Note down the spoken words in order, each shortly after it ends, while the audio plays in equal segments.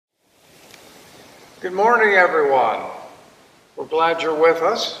Good morning, everyone. We're glad you're with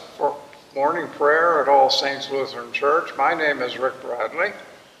us for morning prayer at All Saints Lutheran Church. My name is Rick Bradley.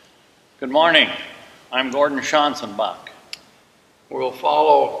 Good morning. I'm Gordon Schanzenbach. We'll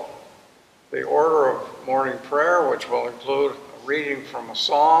follow the order of morning prayer, which will include a reading from a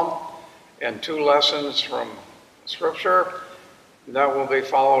psalm and 2 lessons from Scripture. That will be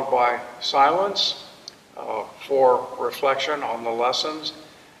followed by silence for reflection on the lessons,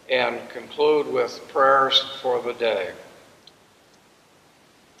 and conclude with prayers for the day.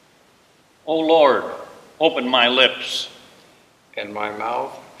 O Lord, open my lips, and my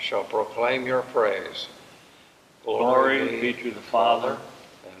mouth shall proclaim your praise. Glory be to the Father,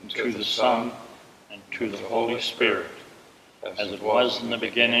 and to the Son, and to the Holy Spirit, as it was in the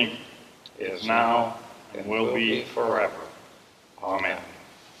beginning, is now, and will be forever. Amen.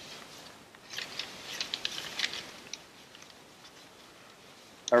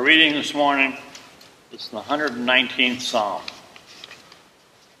 Our reading this morning is the 119th Psalm.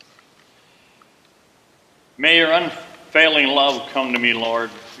 May your unfailing love come to me, Lord,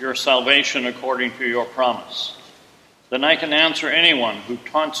 your salvation according to your promise. Then I can answer anyone who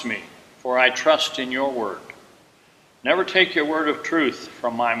taunts me, for I trust in your word. Never take your word of truth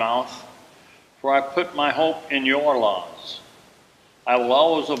from my mouth, for I put my hope in your laws. I will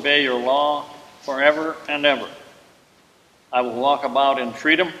always obey your law forever and ever. I will walk about in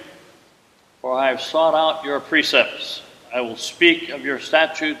freedom, for I have sought out your precepts. I will speak of your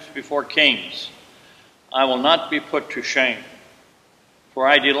statutes before kings. I will not be put to shame, for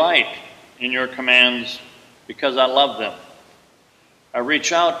I delight in your commands because I love them. I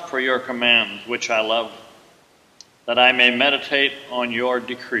reach out for your commands, which I love, that I may meditate on your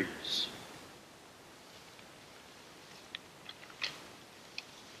decrees.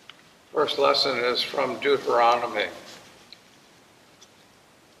 First lesson is from Deuteronomy.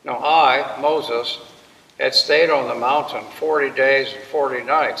 Now I, Moses, had stayed on the mountain 40 days and 40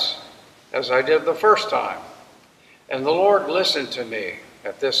 nights, as I did the first time. And the Lord listened to me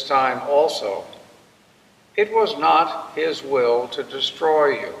at this time also. It was not his will to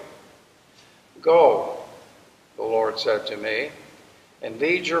destroy you. Go, the Lord said to me, and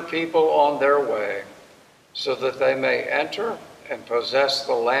lead your people on their way, so that they may enter and possess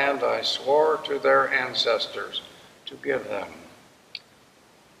the land I swore to their ancestors to give them.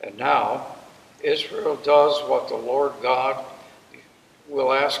 And now Israel does what the Lord God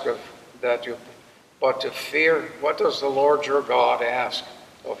will ask of that you, but to fear, what does the Lord your God ask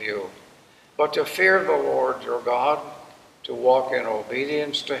of you? But to fear the Lord your God, to walk in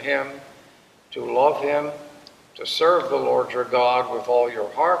obedience to him, to love him, to serve the Lord your God with all your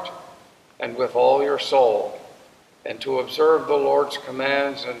heart and with all your soul, and to observe the Lord's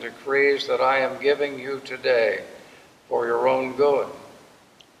commands and decrees that I am giving you today for your own good.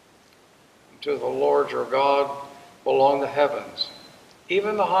 To the Lord your God belong the heavens,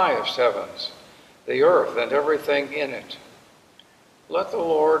 even the highest heavens, the earth and everything in it. Yet the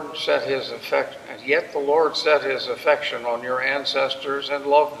Lord set his affection on your ancestors and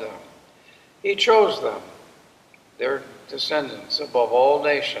loved them. He chose them, their descendants, above all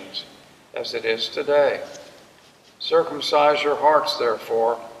nations, as it is today. Circumcise your hearts,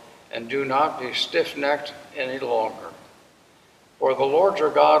 therefore, and do not be stiff-necked any longer. For the Lord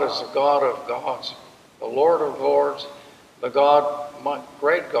your God is the God of gods, the Lord of lords, the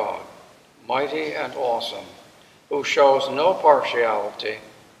great God, mighty and awesome, who shows no partiality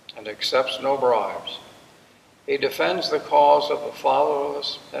and accepts no bribes. He defends the cause of the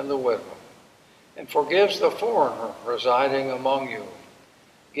fatherless and the widow, and forgives the foreigner residing among you,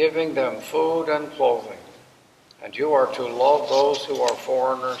 giving them food and clothing. And you are to love those who are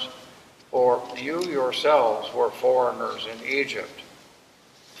foreigners, for you yourselves were foreigners in Egypt.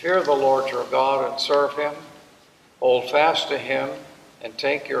 Fear the Lord your God and serve him. Hold fast to him and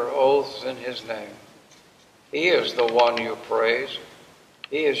take your oaths in his name. He is the one you praise.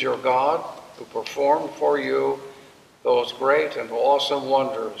 He is your God who performed for you those great and awesome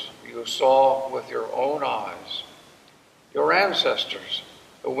wonders you saw with your own eyes. Your ancestors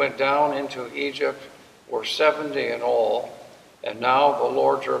who went down into Egypt were 70 in all, and now the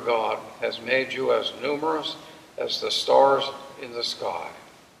Lord your God has made you as numerous as the stars in the sky.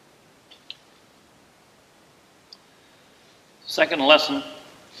 Second lesson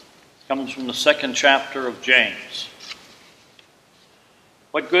comes from the 2nd chapter of James.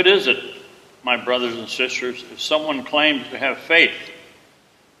 What good is it, my brothers and sisters, if someone claims to have faith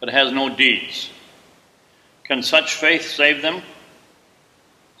but has no deeds? Can such faith save them?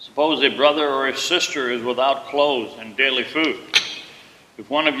 Suppose a brother or a sister is without clothes and daily food. If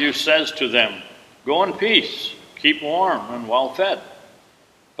one of you says to them, "Go in peace, keep warm and well fed,"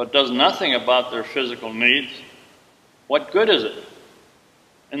 but does nothing about their physical needs, what good is it?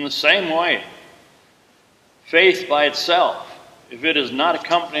 In the same way, faith by itself, if it is not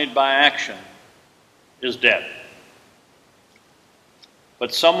accompanied by action, is dead.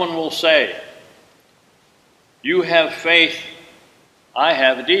 But someone will say, "You have faith, I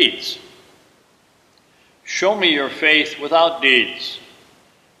have deeds. Show me your faith without deeds,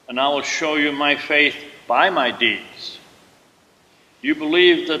 and I will show you my faith by my deeds. You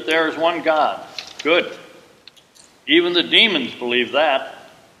believe that there is one God. Good. Even the demons believe that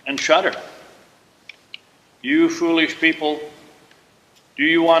and shudder. You foolish people, do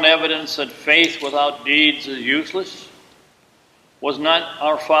you want evidence that faith without deeds is useless? Was not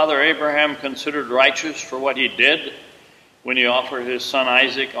our father Abraham considered righteous for what he did when he offered his son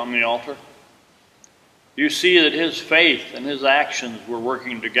Isaac on the altar? You see that his faith and his actions were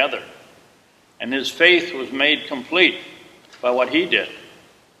working together, and his faith was made complete by what he did.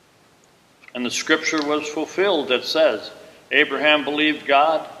 And the scripture was fulfilled that says, Abraham believed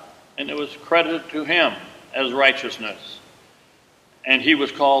God, and it was credited to him as righteousness, and he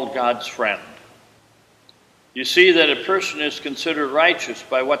was called God's friend. You see that a person is considered righteous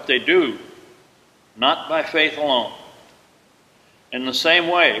by what they do, not by faith alone. In the same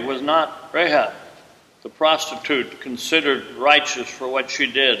way, was not Rahab, the prostitute, considered righteous for what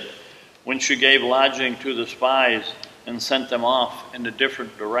she did when she gave lodging to the spies and sent them off in a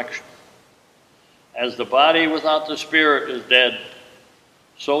different direction? As the body without the spirit is dead,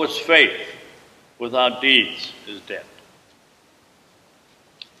 so is faith without deeds is dead.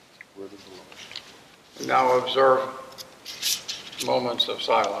 Word of the Lord. Now observe moments of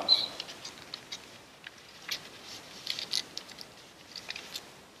silence.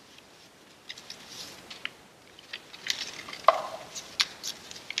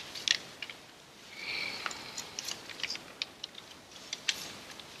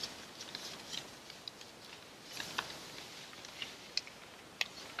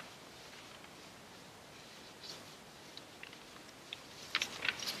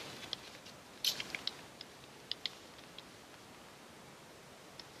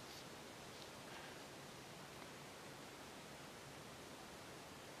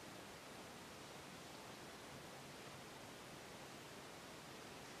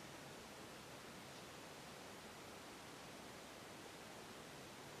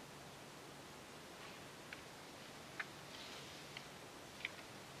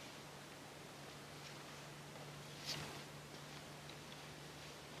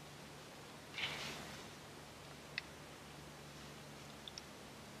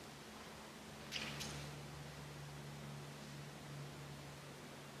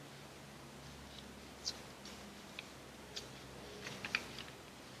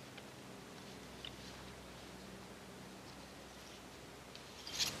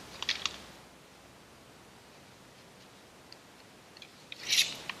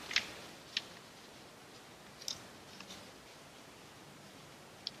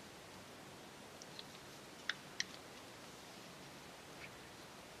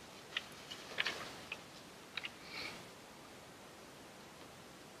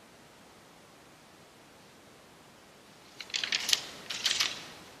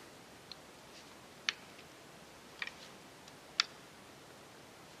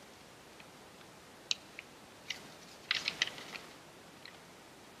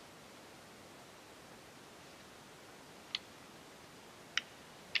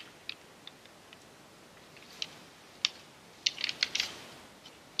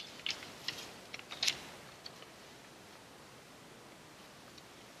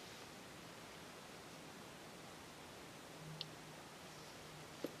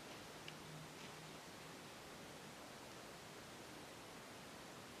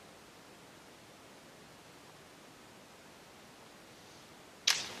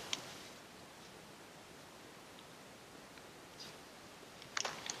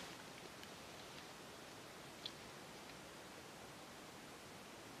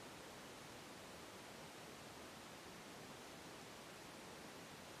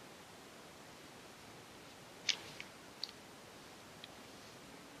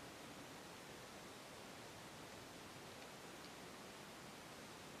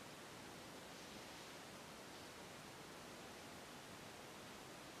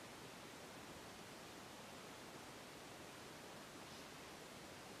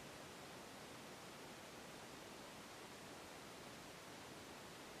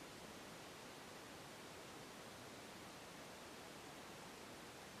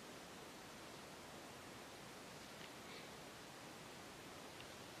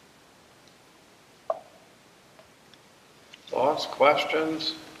 thoughts,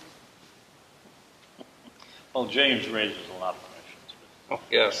 questions? Well, James raises a lot of questions. Oh,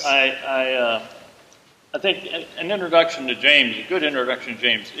 yes. I think an introduction to James, a good introduction to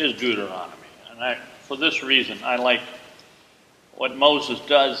James, is Deuteronomy. And for this reason, I like what Moses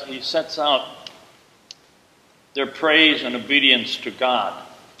does. He sets out their praise and obedience to God.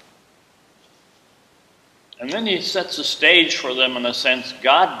 And then he sets the stage for them in a sense.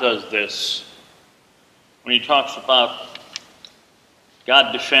 God does this when he talks about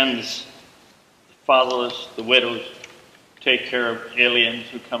God defends the fatherless, the widows, take care of aliens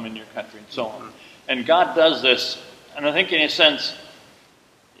who come in your country, and so on. And God does this, and I think in a sense,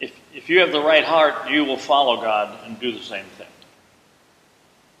 if you have the right heart, you will follow God and do the same thing.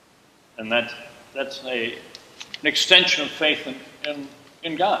 And that's an extension of faith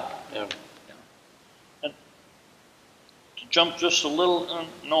in God. Yeah. And to jump just a little,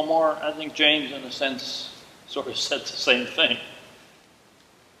 no more, I think James, in a sense, sort of said the same thing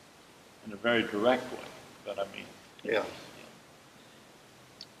in a very direct way. But I mean, Yeah.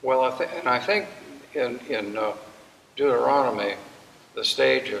 Well, I think in Deuteronomy, the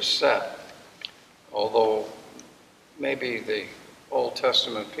stage is set, although maybe the Old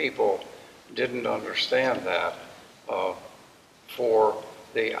Testament people didn't understand that, for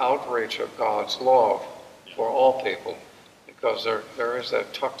the outreach of God's love for all people, because there is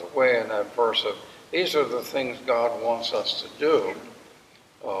that tucked away in that verse of, these are the things God wants us to do.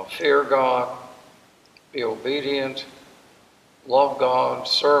 Fear God, be obedient, love God,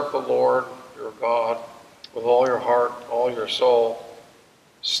 serve the Lord your God with all your heart, all your soul.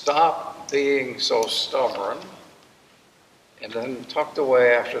 Stop being so stubborn. And then tucked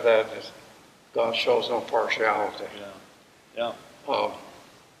away after that is God shows no partiality. yeah. Yeah.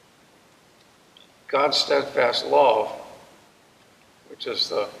 God's steadfast love, which is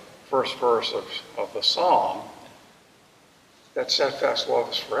the first verse of the psalm, that steadfast love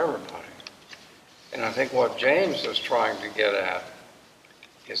is for everybody. And I think what James is trying to get at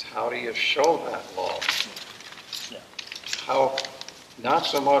is, how do you show that love? Yeah. How, not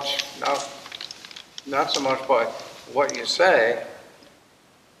so much by what you say,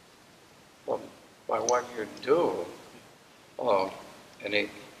 but by what you do. And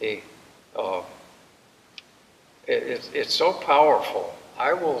it's so powerful.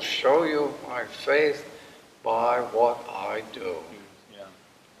 I will show you my faith by what I do. Yeah.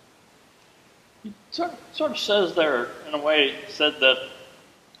 He sort of says there, in a way, said that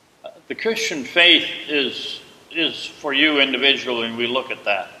the Christian faith is for you individually, and we look at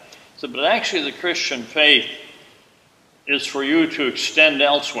that. So, but actually the Christian faith is for you to extend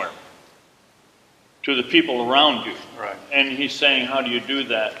elsewhere, to the people around you. Right. And he's saying, how do you do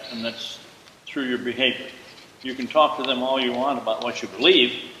that? And that's through your behavior. You can talk to them all you want about what you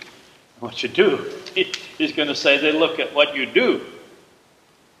believe, what you do. He's going to say they look at what you do,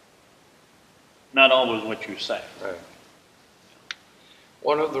 not always what you say. Right.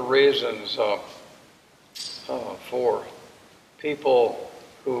 One of the reasons for people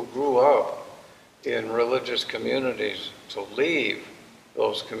who grew up in religious communities to leave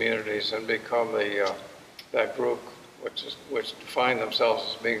those communities and become that group which define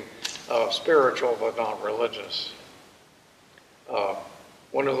themselves as being spiritual but not religious.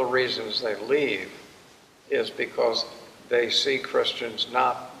 One of the reasons they leave is because they see Christians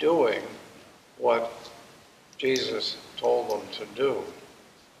not doing what Jesus told them to do.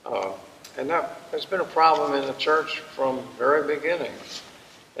 And that has been a problem in the church from the very beginning.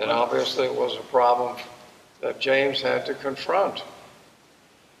 And obviously it was a problem that James had to confront.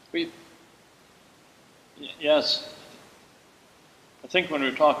 Yes. I think when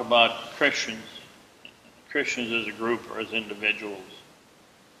we talk about Christians as a group or as individuals,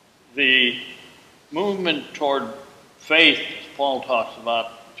 the movement toward faith, as Paul talks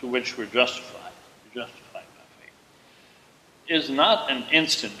about, to which we're justified by faith, is not an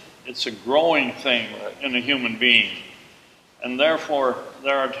instant. It's a growing thing in a human being. And therefore,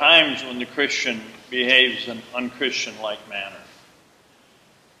 there are times when the Christian behaves in unchristian-like manner,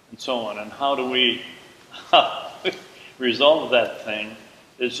 and so on. And how do we resolve that thing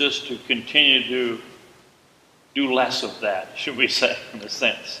is just to continue to do less of that, should we say, in a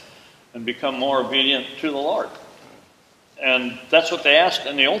sense, and become more obedient to the Lord. And that's what they asked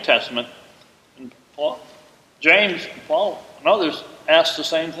in the Old Testament. And James, Paul, and others asked the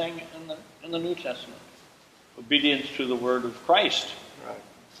same thing in the New Testament. Obedience to the word of Christ. Right.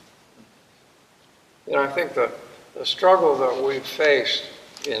 You know, I think the struggle that we've faced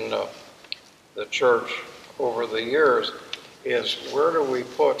in the church over the years is, where do we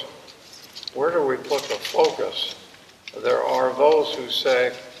put the focus? There are those who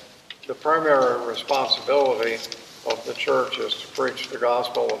say the primary responsibility of the church is to preach the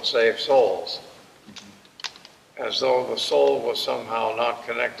gospel and save souls, as though the soul was somehow not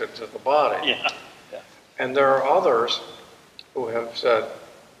connected to the body. Yeah. Yeah. And there are others who have said,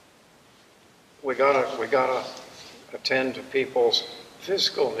 we gotta attend to people's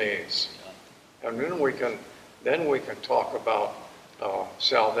physical needs, and then we can talk about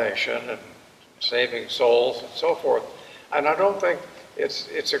salvation and saving souls and so forth. And I don't think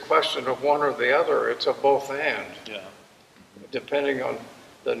it's a question of one or the other. It's a both and. Yeah. Depending on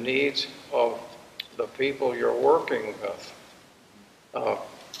the needs of the people you're working with.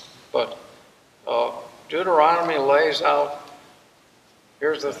 But Deuteronomy lays out,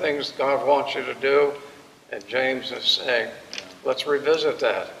 here's the things God wants you to do, and James is saying, let's revisit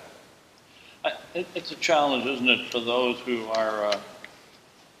that. It's a challenge, isn't it, for those who are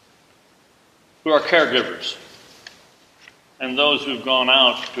caregivers and those who've gone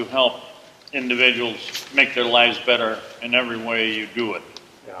out to help individuals make their lives better in every way you do it.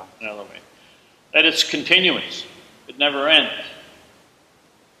 Yeah. Another way. That it's continuous. It never ends.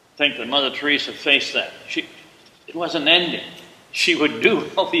 I think that Mother Teresa faced that. It wasn't ending. She would do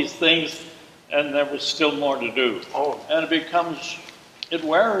all these things, and there was still more to do. Oh. And it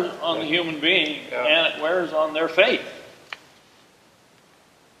wears on the human being, and it wears on their faith.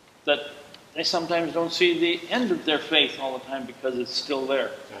 That they sometimes don't see the end of their faith all the time because it's still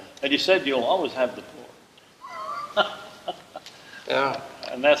there. Yeah. And you said you'll always have the poor. Yeah.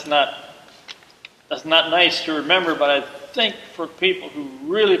 And that's not nice to remember, but I think for people who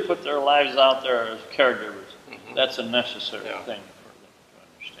really put their lives out there as caregivers, that's a necessary thing for them to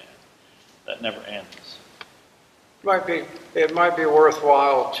understand. That never ends. It might be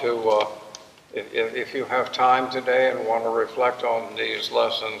worthwhile to, if you have time today and want to reflect on these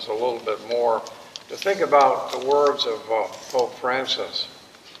lessons a little bit more, to think about the words of Pope Francis,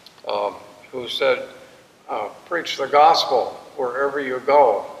 who said, preach the gospel wherever you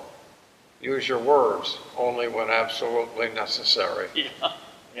go. Use your words only when absolutely necessary.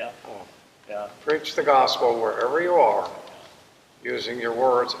 Yeah. Preach the gospel wherever you are, using your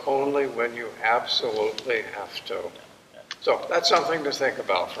words only when you absolutely have to. So that's something to think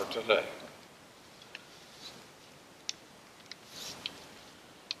about for today.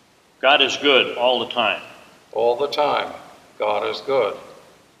 God is good all the time. All the time, God is good.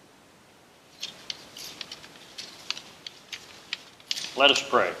 Let us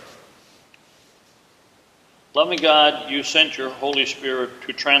pray. Loving God, you sent your Holy Spirit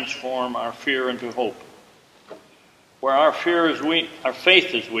to transform our fear into hope. Where our fear is weak, our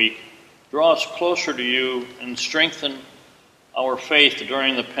faith is weak, draw us closer to you and strengthen our faith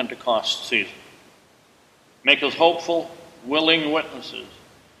during the Pentecost season. Make us hopeful, willing witnesses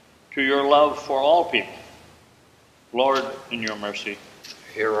to your love for all people. Lord, in your mercy,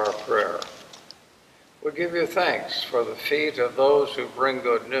 hear our prayer. We give you thanks for the feet of those who bring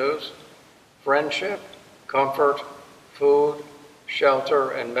good news, friendship, comfort, food,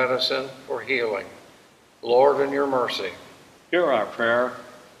 shelter, and medicine for healing. Lord, in your mercy, hear our prayer.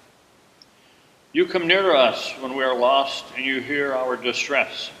 You come near to us when we are lost, and you hear our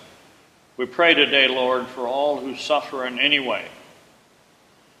distress. We pray today, Lord, for all who suffer in any way,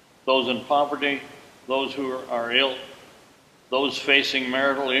 those in poverty, those who are ill, those facing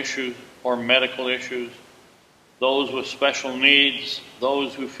marital issues or medical issues, those with special needs,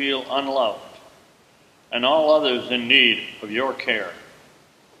 those who feel unloved, and all others in need of your care.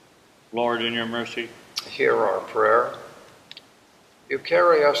 Lord, in your mercy, hear our prayer. You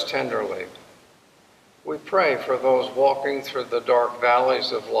carry us tenderly. We pray for those walking through the dark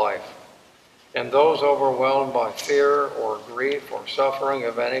valleys of life and those overwhelmed by fear or grief or suffering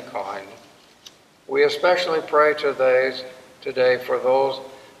of any kind. We especially pray today for those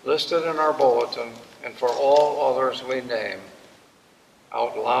listed in our bulletin and for all others we name,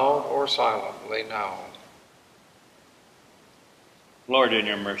 out loud or silently now. Lord, in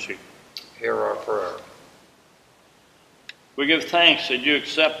your mercy, hear our prayer. We give thanks that you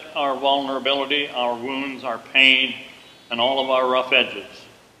accept our vulnerability, our wounds, our pain, and all of our rough edges.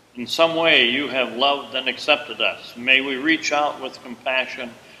 In some way, you have loved and accepted us. May we reach out with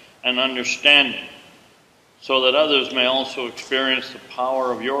compassion and understanding so that others may also experience the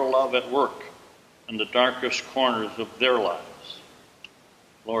power of your love at work in the darkest corners of their lives.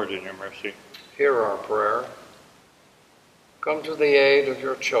 Lord, in your mercy, hear our prayer. Come to the aid of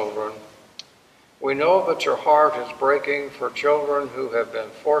your children. We know that your heart is breaking for children who have been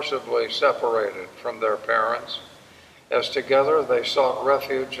forcibly separated from their parents, as together they sought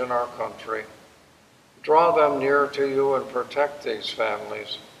refuge in our country. Draw them near to you and protect these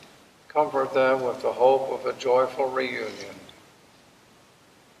families. Comfort them with the hope of a joyful reunion.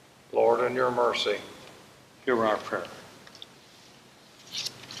 Lord, in your mercy, Hear our prayer.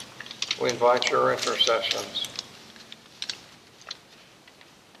 We invite your intercessions.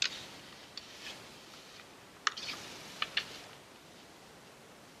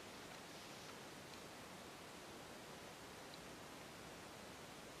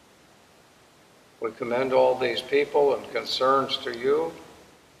 We commend all these people and concerns to you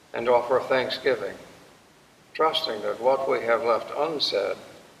and offer thanksgiving, trusting that what we have left unsaid,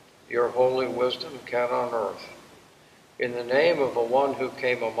 your holy wisdom can unearth. In the name of the one who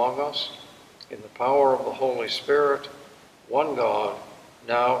came among us, in the power of the Holy Spirit, one God,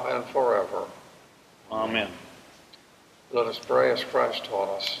 now and forever. Amen. Let us pray as Christ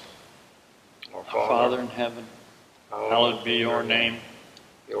taught us. Our Father in heaven, hallowed be your name.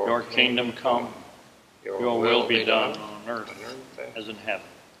 Your kingdom come. Your will be done on earth as in heaven.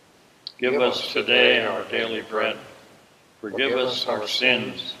 Give us today our daily bread. Forgive us our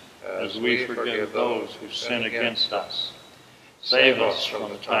sins as we forgive those who sin against us. Save us from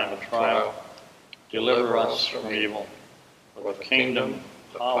the time of trial. Deliver us from evil. For the kingdom,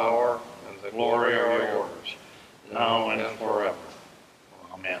 the power, and the glory are yours, now and forever.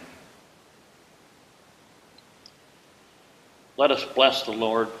 Amen. Let us bless the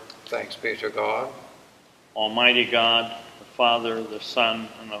Lord. Thanks be to God. Almighty God, the Father, the Son,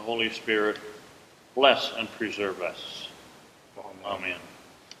 and the Holy Spirit, bless and preserve us. Amen.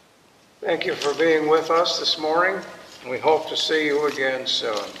 Thank you for being with us this morning. We hope to see you again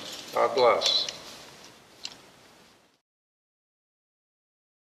soon. God bless.